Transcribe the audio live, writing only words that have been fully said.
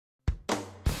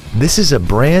This is a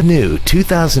brand new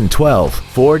 2012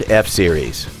 Ford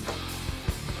F-Series.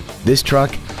 This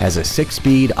truck has a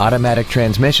 6-speed automatic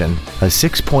transmission, a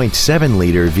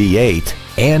 6.7-liter V8,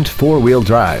 and 4-wheel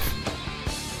drive.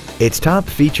 Its top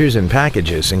features and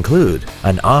packages include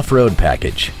an off-road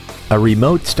package, a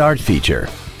remote start feature,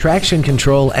 traction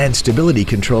control and stability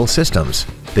control systems,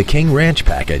 the King Ranch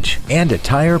package, and a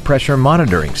tire pressure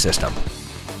monitoring system.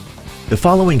 The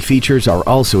following features are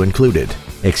also included: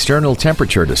 external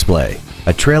temperature display,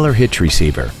 a trailer hitch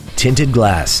receiver, tinted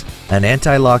glass, an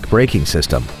anti-lock braking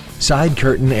system, side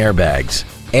curtain airbags,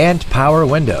 and power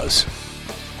windows.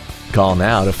 Call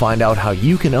now to find out how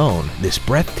you can own this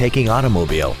breathtaking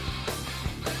automobile.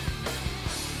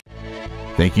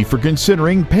 Thank you for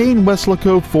considering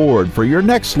PayneWeslacoFord for your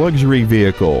next luxury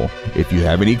vehicle. If you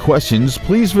have any questions,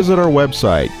 please visit our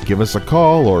website, give us a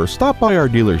call, or stop by our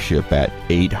dealership at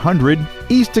 800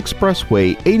 East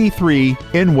Expressway 83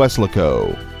 in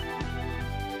Weslaco.